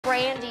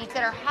Brandy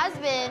that her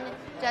husband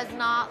does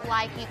not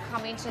like you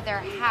coming to their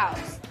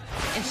house.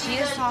 And she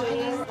is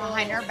talking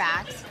behind our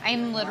backs.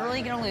 I'm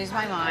literally gonna lose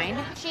my mind.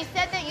 She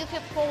said that you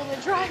could pull the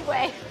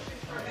driveway,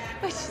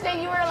 but she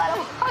said you were allowed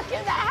to walk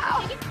in the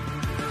house.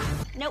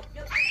 Nope.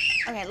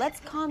 Okay, let's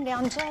calm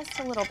down just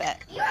a little bit.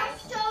 You're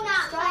still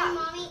not fun,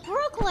 Mommy.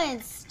 Brooklyn,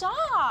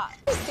 stop.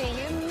 Good to see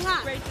you.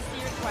 Great to see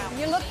you as well.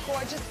 You look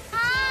gorgeous.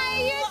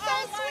 Hi, you're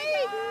so sweet.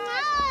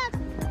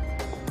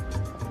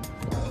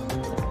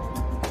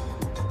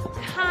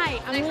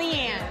 Hi, I'm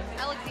LeeAnne.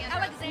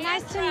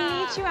 Nice to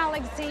meet you,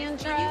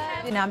 Alexandra.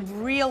 And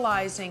I'm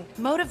realizing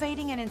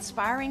motivating and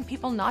inspiring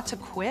people not to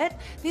quit,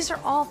 these are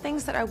all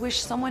things that I wish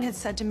someone had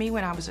said to me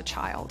when I was a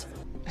child.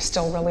 I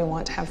still really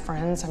want to have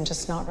friends. I'm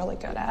just not really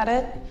good at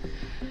it.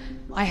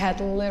 I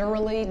had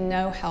literally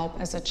no help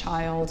as a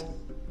child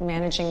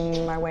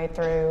managing my way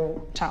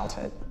through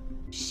childhood.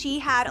 She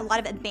had a lot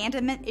of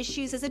abandonment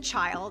issues as a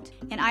child,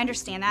 and I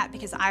understand that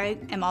because I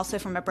am also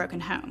from a broken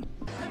home.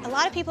 A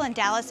lot of people in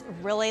Dallas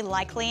really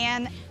like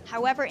LeeAnne.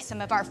 However,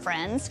 some of our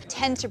friends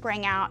tend to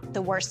bring out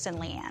the worst in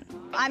LeeAnne.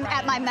 I'm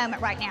at my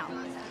moment right now.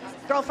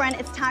 Girlfriend,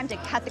 it's time to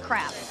cut the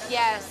crap.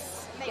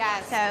 Yes.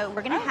 Yes. So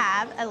we're gonna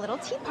have a little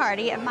tea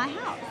party at my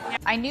house.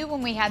 I knew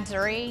when we had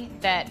Zuri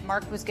that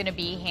Mark was gonna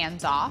be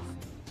hands off,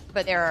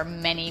 but there are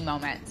many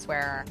moments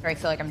where I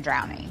feel like I'm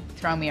drowning.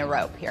 Throw me a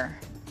rope here.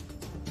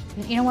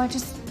 You know what,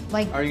 just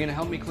like... Are you gonna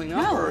help me clean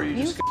up, or are you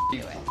just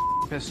gonna be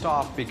pissed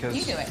off because...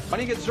 You do it. Why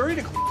don't you get Zuri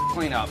to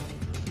clean up?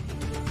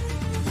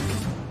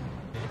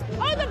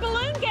 Oh, the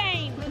balloon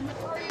game.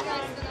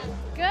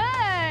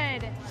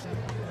 Good.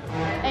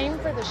 Aim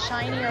for the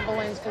shinier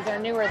balloons because they're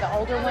newer. The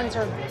older ones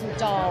are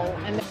dull.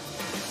 And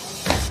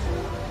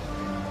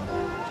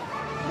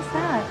what's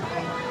that?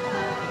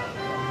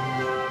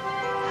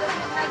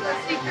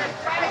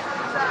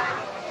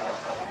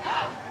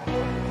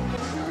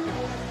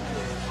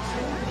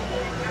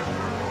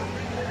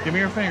 Give me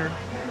your finger.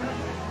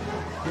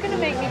 You're gonna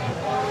make me.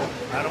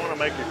 I don't want to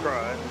make you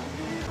cry.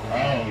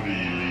 Howdy,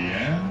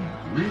 LeeAnne.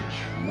 Rich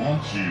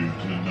wants you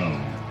to know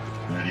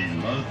that he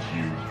loves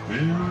you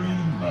very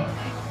much.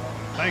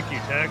 Thank you,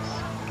 Tex.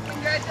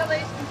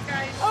 Congratulations,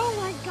 guys. Oh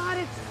my God,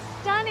 it's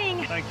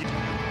stunning. Thank you.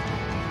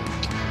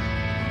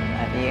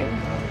 Love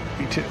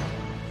you. Me too.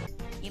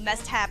 You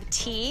must have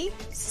tea,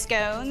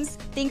 scones,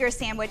 finger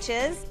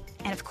sandwiches,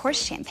 and of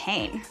course,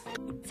 champagne.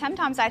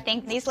 Sometimes I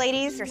think these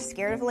ladies are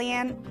scared of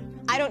LeeAnne.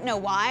 I don't know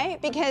why,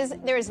 because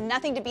there is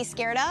nothing to be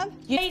scared of.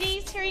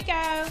 Ladies, here you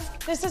go.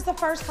 This is the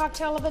first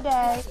cocktail of the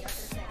day.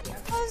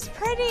 Oh, it's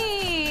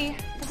pretty.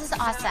 This is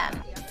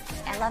awesome.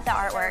 I love the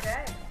artwork.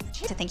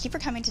 So thank you for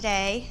coming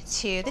today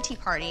to the tea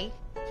party.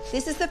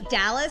 This is the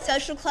Dallas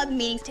Social Club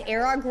meeting to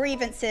air our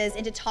grievances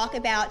and to talk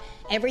about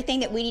everything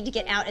that we need to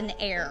get out in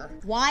the air.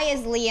 Why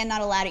is LeeAnne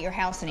not allowed at your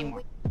house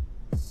anymore?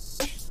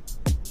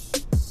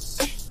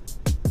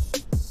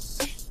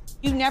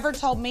 You never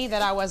told me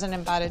that I wasn't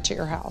invited to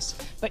your house,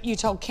 but you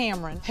told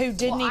Cameron, who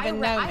didn't even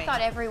know me. I thought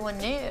everyone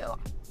knew.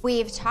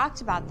 We've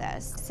talked about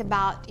this. It's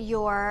about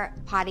your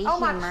potty humor. Oh,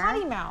 my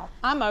potty mouth.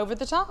 I'm over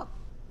the top.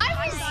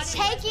 I was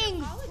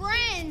taking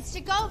friends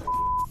to go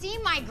see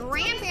my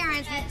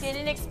grandparents. You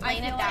didn't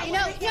explain it that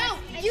way. No,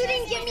 you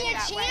didn't give me a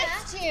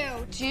chance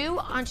to. Do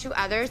unto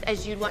others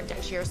as you'd want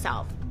done to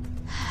yourself.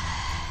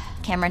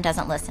 Cameron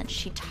doesn't listen.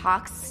 She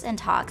talks and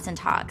talks and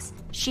talks.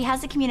 She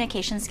has the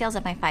communication skills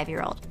of my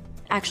 5-year-old.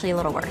 Actually, a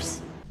little worse.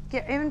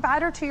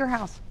 Invite her to your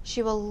house.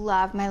 She will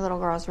love my little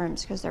girl's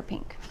rooms because they're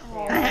pink.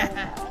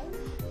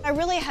 I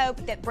really hope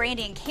that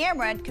Brandy and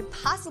Cameron could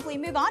possibly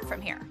move on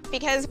from here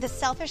because the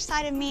selfish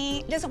side of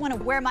me doesn't want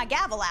to wear my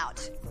gavel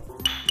out.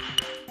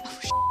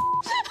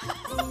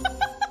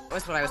 That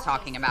was what I was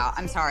talking about.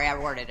 I'm sorry, I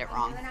worded it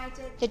wrong.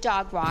 The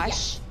dog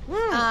wash.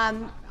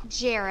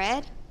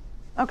 Jared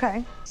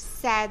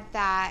said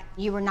that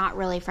you were not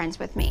really friends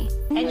with me.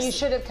 And you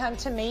should have come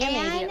to me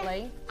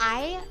immediately.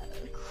 I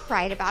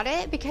cried about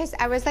it because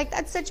I was like,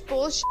 that's such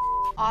bullshit.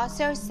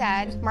 Also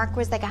said Mark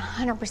was like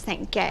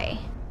 100% gay.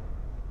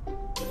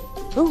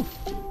 Ooh.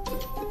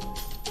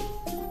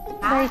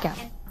 There you go.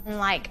 And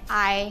like,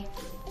 I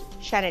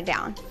shut it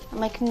down. I'm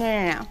like, no.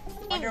 I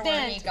wonder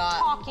where he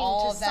got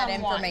all of that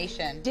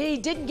information. He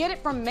didn't get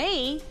it from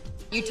me.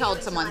 You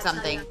told someone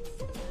something.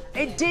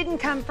 It didn't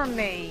come from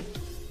me.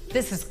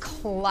 This is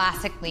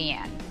classic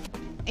LeeAnne.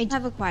 I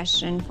have a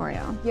question for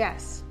you.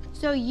 Yes.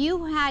 So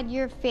you had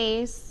your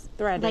face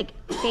threaded. Like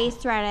face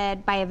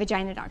threaded by a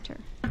vagina doctor.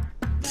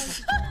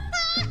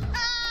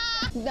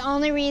 The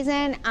only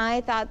reason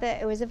I thought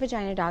that it was a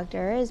vagina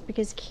doctor is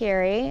because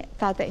Carrie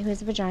thought that he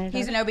was a vagina doctor.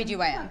 He's an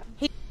OBGYN.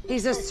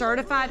 He's a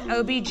certified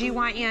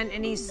OBGYN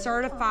and he's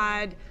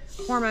certified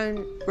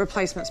hormone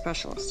replacement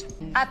specialist.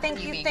 I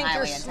think you think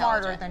you're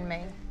smarter than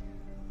me.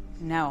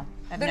 No,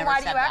 I've then never why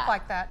do said you act that.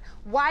 like that?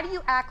 Why do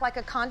you act like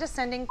a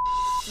condescending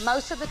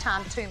most of the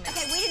time to me?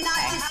 Okay, we did not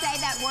just say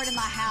that word in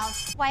my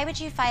house. Why would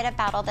you fight a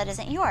battle that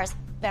isn't yours?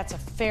 That's a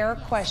fair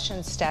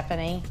question,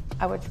 Stephanie.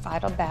 I would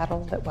fight a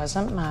battle that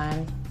wasn't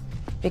mine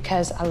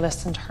because I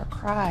listened to her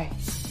cry.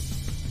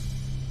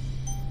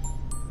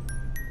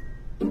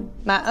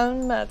 My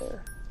own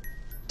mother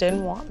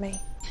didn't want me.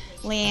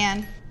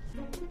 LeeAnne.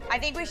 I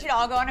think we should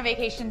all go on a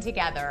vacation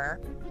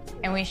together,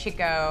 and we should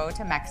go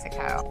to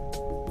Mexico.